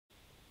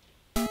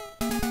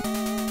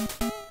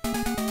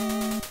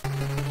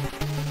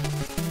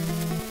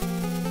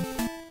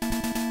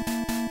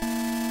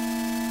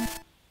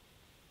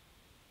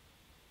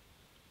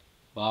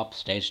Well,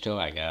 stage 2,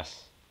 I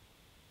guess.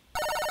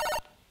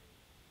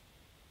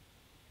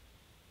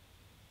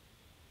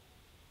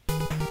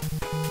 Okay.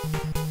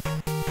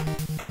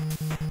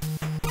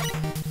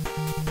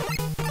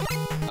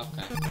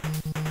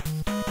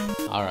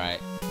 Alright.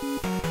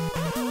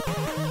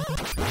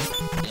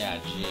 Yeah,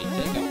 gee,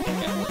 take a pick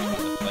at which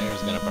one the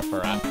player's gonna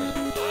prefer after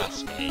the last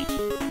stage.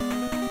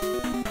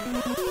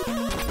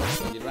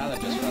 You'd rather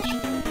just rush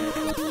through here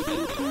quickly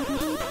than do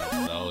another one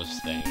of those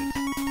things.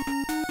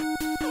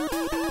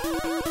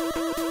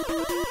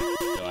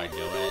 Do I do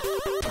it?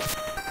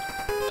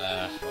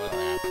 What do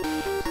I have to lose?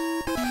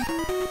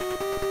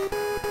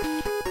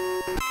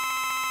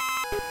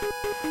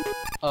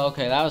 Oh,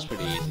 okay, that was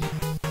pretty easy.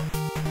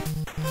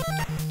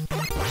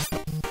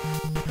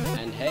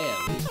 And hey,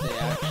 at least they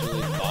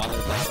actually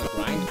bothered to have a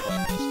grind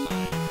point this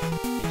time.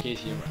 In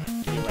case you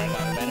run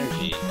out of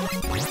energy.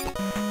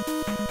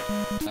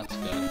 That's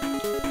good.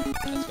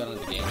 That's good on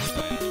the game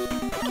designers.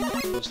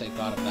 Wish they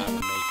thought of that when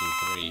making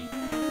 3.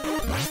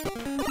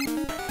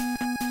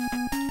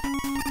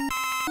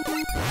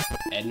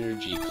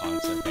 Energy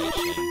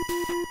conservation.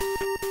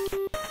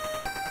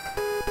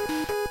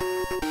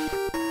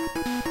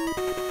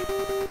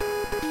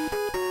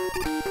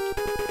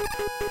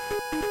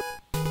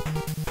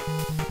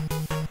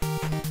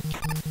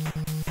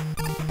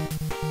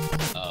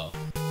 Oh.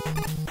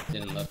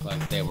 Didn't look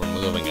like they were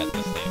moving at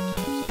the same time,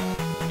 so that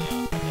threw me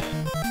off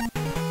again.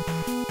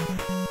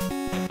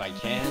 If I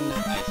can,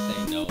 I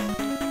say no.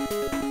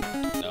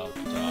 No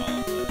to all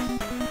of this.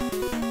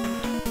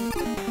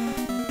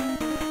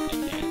 I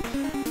can't.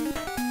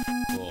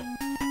 Cool.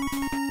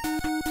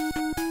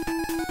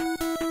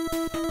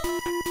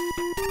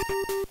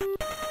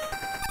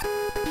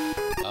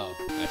 Oh,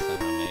 I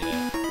somehow made it.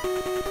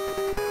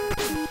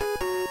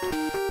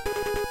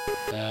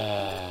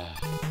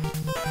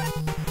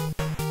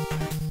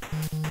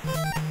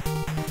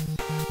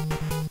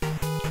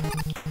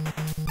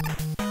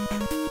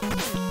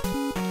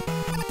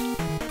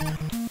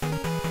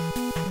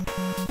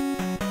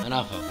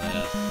 Enough of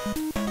this.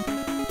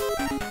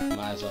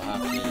 Might as well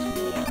have to use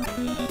more of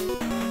this.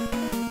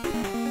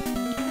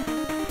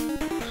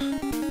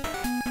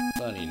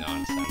 Bloody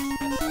nonsense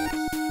this is.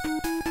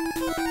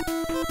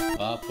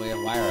 Well, we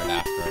have wire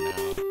adapter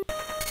now.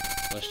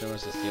 Wish there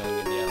was a ceiling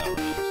in the other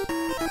rooms.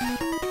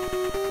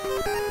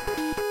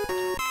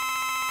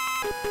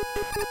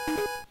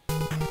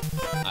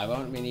 I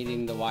won't be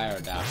needing the wire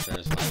adapter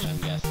as much, I'm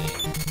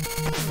guessing.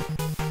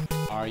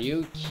 Are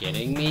you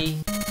kidding me?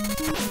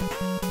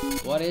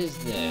 What is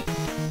this?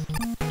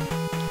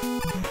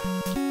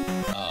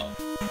 Oh.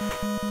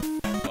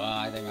 Well,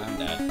 I think I'm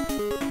dead.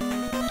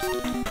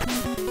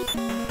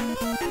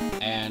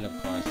 And,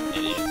 of course,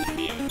 it is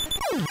immune.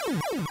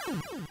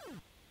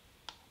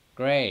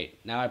 Great.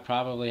 Now I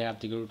probably have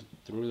to go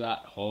through that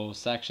whole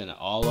section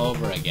all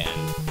over again.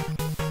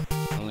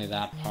 Only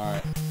that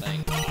part.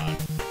 Thank God.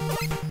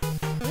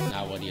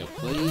 Now, would you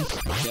please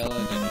kill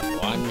it in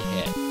one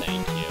hit?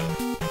 Thank you.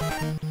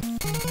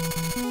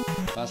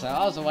 Plus, I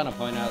also want to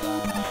point out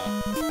that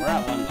we're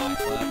at 1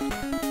 life left.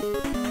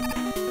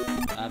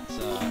 That's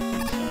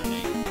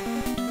concerning.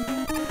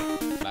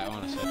 Might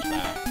want to switch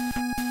back.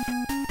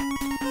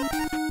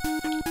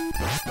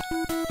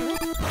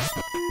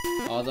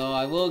 Although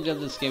I will give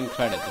this game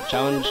credit,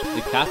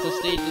 the castle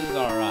stages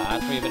are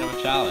actually a bit of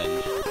a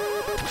challenge.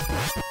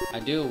 I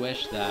do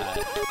wish that,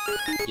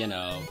 you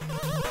know,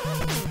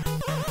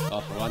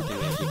 well, for one thing,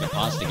 is you can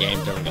pause the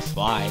game during a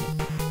slide.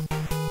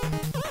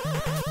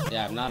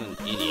 Yeah, I'm not an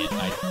idiot.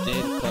 I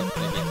did click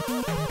the game.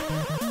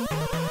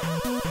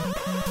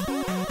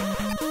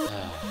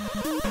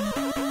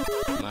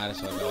 Might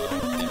as well go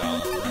and get all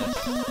of this.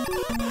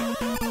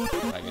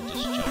 If I could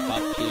just jump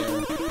up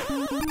here.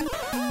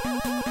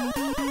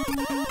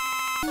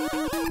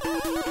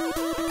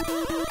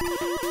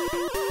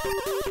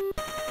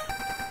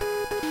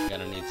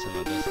 Gonna need some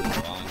of this in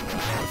the long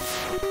run.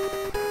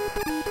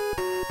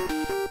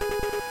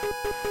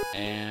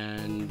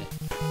 And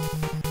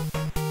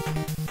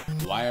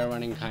wire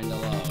running kinda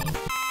low.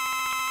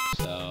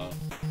 So,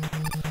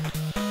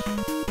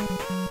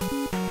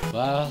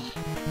 well,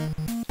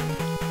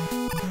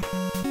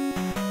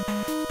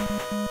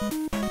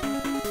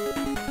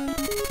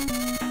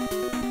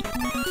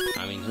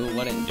 I mean, who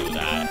wouldn't do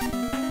that?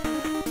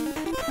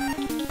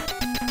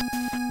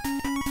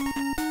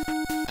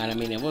 And I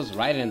mean, it was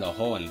right in the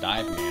hole and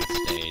dive man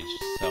stage,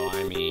 so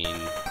I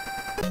mean,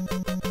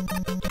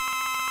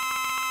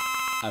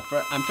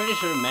 I'm pretty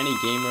sure many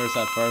gamers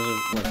at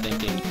first were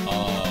thinking,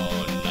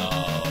 oh no.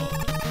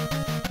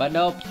 But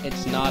nope,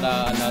 it's not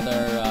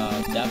another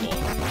devil,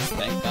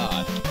 thank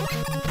God.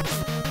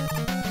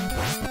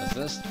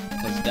 Because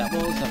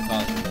devils have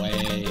caused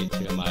way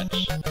too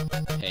much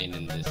pain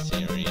in this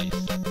series.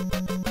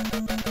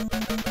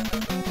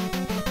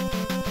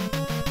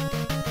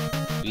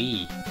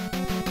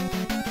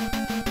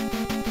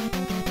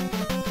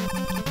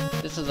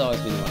 This has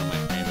always been one of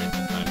my favorites,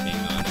 if I'm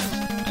being honest.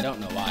 I don't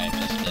know why, it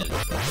just is.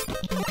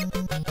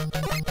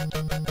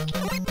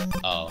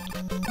 Oh.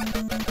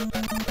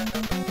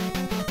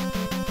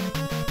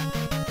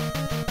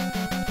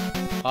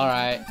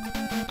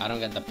 don't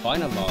get the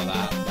point of all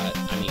that, but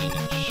I mean,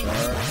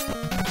 sure.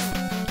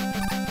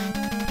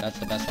 That's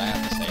the best I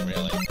have to say,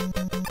 really.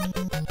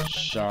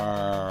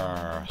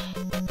 Sure.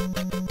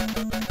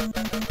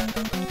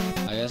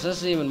 I guess this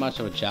isn't even much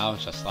of a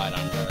challenge to slide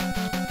under.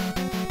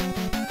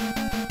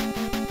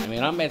 I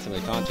mean, I'm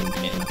basically taunting the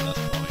game at this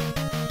point.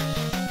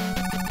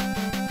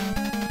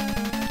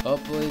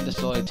 Hopefully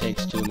this only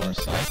takes 2 more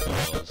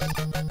cycles.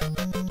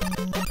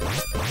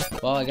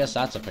 Well, I guess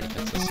that's a pretty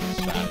consistent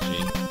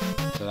strategy.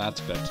 So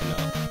that's good to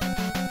know.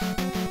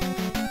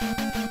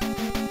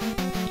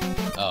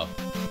 Oh.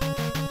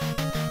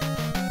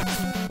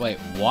 Wait,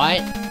 what?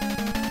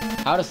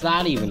 How does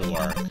that even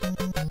work?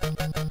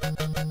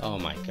 Oh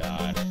my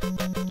god.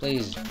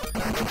 Please.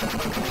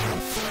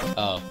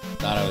 Oh,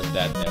 thought I was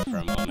dead there for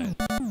a moment.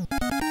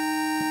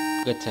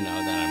 Good to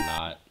know that I'm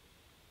not.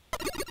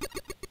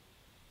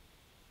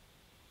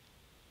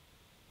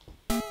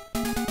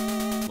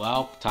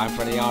 Well, time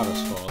for the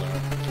Autoscroller.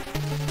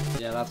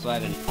 Yeah, that's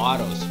right, an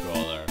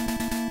Autoscroller.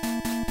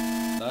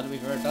 Though to be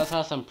fair, it does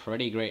have some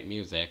pretty great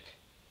music.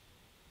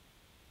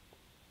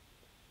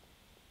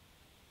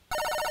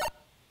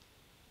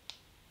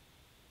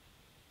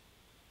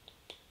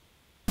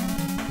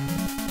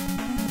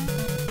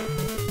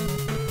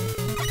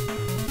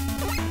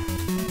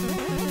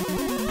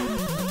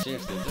 But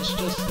seriously, this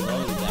just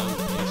slowing down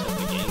the pace of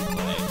the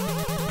gameplay.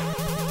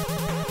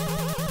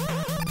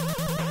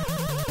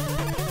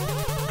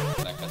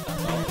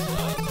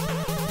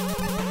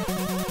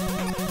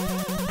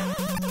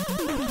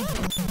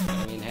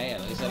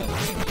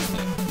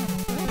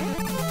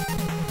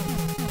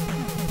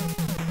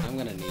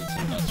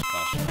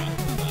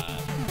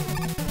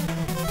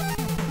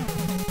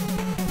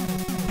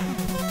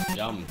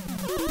 Jump.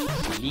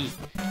 Sleek.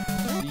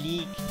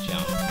 Sleek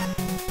jump.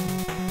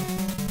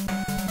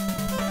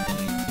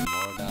 Gonna need some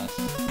more dust.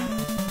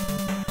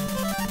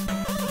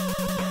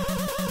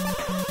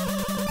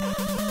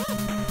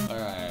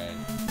 Alright.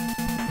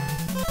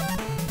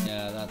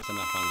 Yeah, that's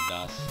enough on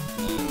dust.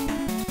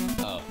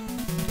 Oh.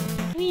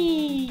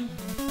 Whee!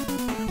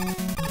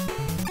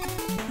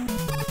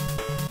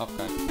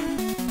 Okay.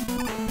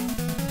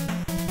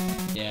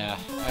 Yeah,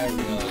 I really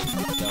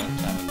don't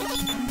have an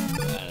excuse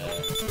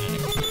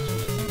for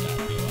missing that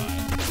UI.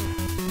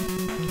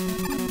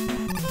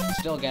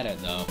 Still get it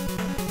though.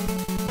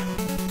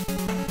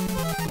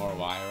 More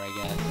wire, I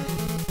guess.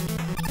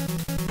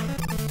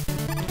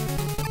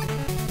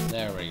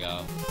 There we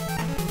go.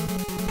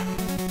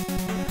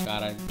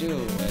 God, I do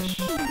wish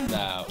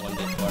that when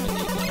they ported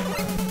these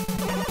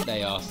over,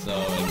 they also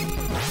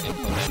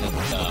implemented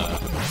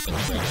the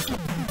trigger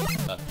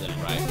left and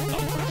right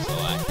bumper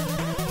select.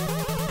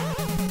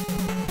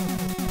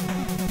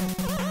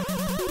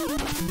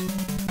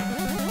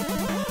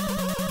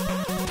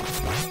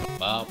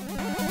 Well.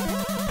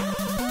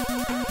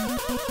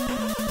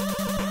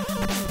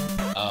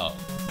 Oh.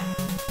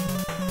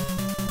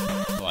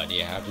 What, do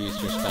you have to use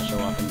your special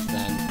weapons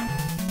then?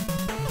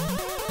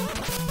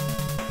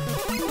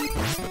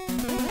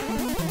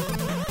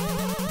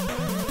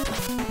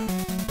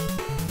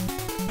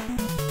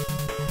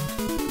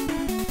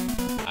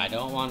 I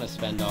don't want to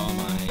spend all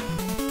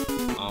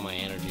my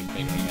energy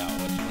figuring out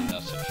which one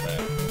does the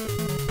trick.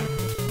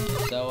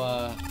 So,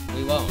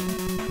 we won't.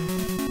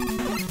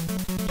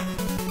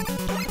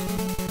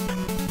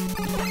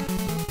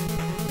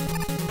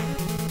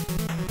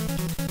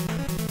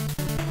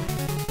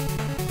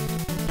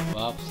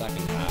 Well,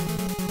 second half.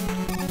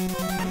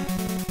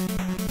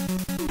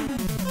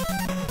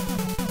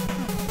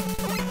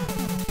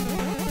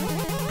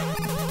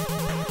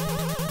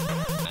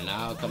 And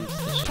now comes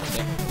the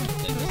shit,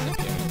 the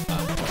disappearance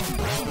platform.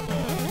 Oh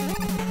boy.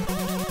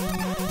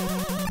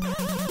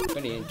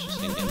 Pretty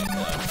interesting gimmick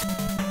though.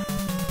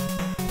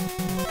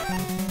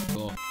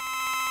 Cool.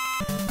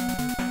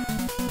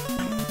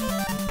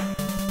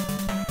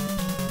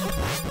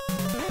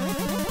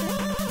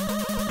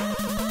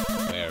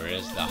 Where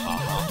is the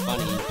haha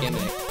funny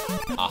gimmick?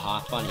 Haha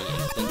funny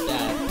instant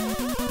death.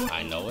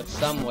 I know it's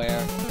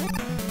somewhere.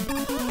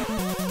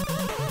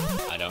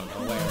 I don't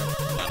know where,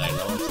 but I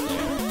know it's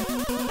there.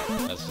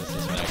 That's just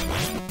this Mega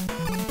Man.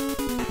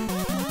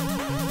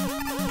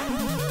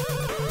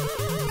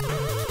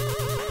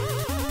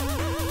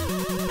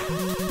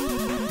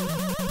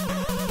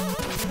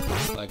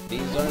 Like,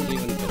 these aren't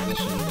even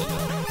positioned in a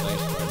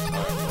place where it's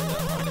hard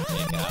to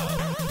take out.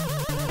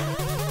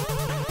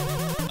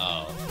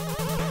 Oh.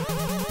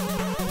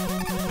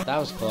 That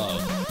was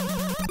close.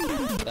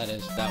 That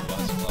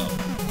was close.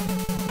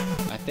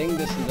 I think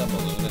this is a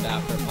balloon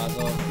adapter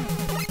puzzle.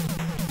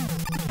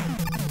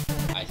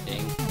 I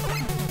think.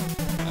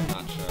 I'm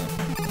not sure.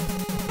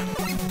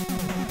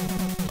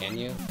 Can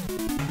you?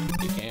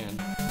 You can.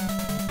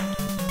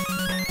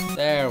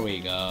 There we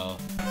go.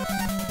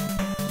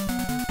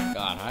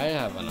 God, I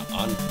have an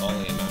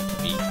unholy amount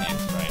of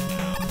E-tanks right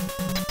now.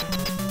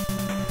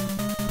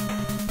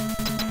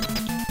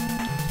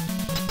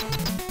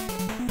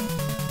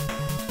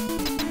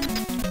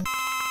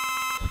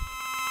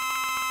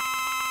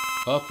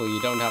 Hopefully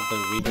you don't have to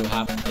redo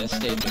half of this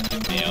stage if you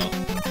fail.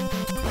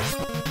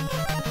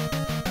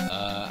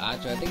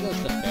 I think it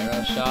was the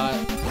Pharaoh shot.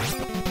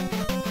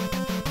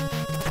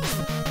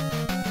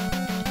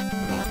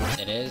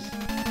 It is?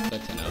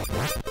 Good to know.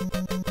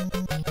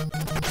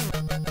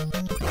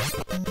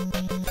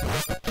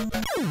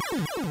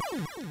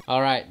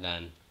 Alright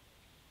then.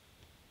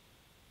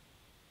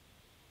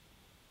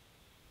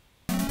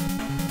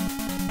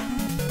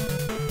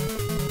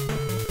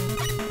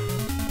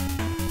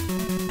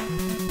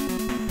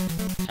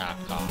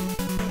 Capcom.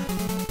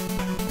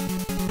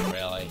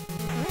 Really?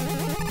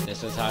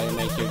 This is how you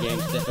make your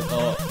games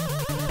difficult?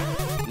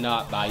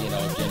 Not by, you know,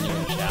 a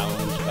genuine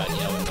challenge, but, you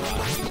know, in the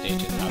last few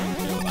stages having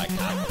to do like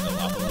half of the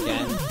level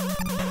again.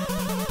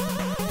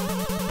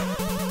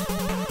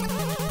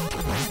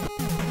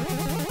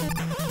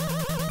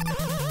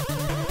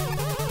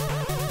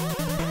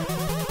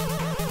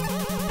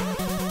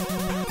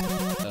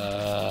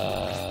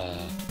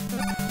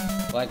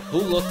 Like, who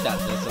looked at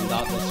this and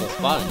thought this was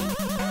fun?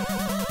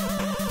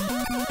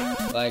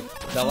 Like,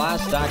 the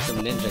last act of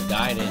Ninja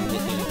Gaiden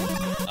is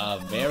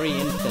very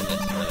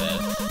infamous for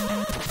this.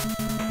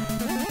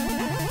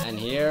 And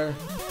here,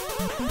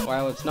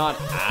 while it's not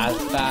as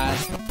bad,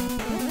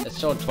 it's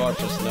still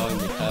torturous knowing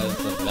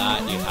because of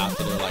that you have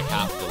to do like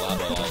half the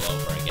level all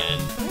over again.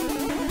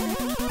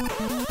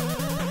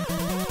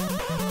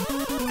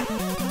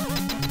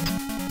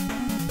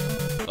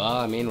 Well,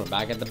 I mean, we're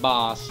back at the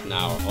boss.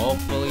 Now,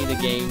 hopefully the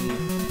game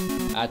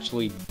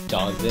actually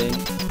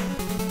doesn't,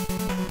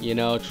 you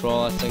know,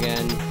 troll us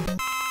again.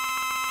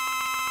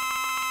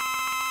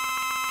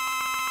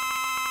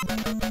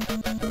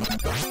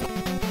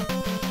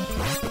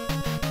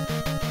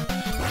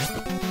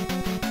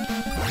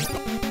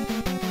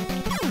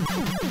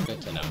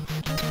 Good to know.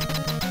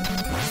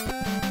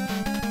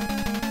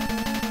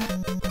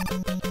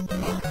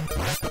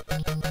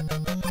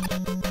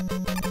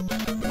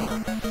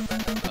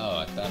 Oh,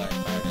 I thought I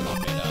fired it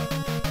straight up.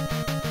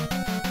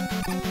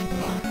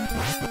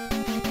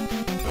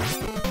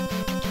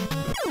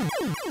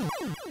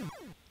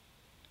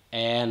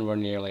 And we're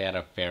nearly at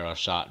a Pharaoh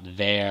shot.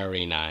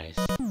 Very nice.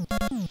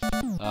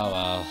 Oh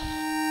well.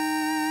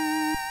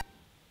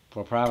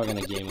 We're probably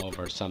gonna game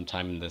over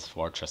sometime in this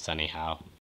fortress anyhow.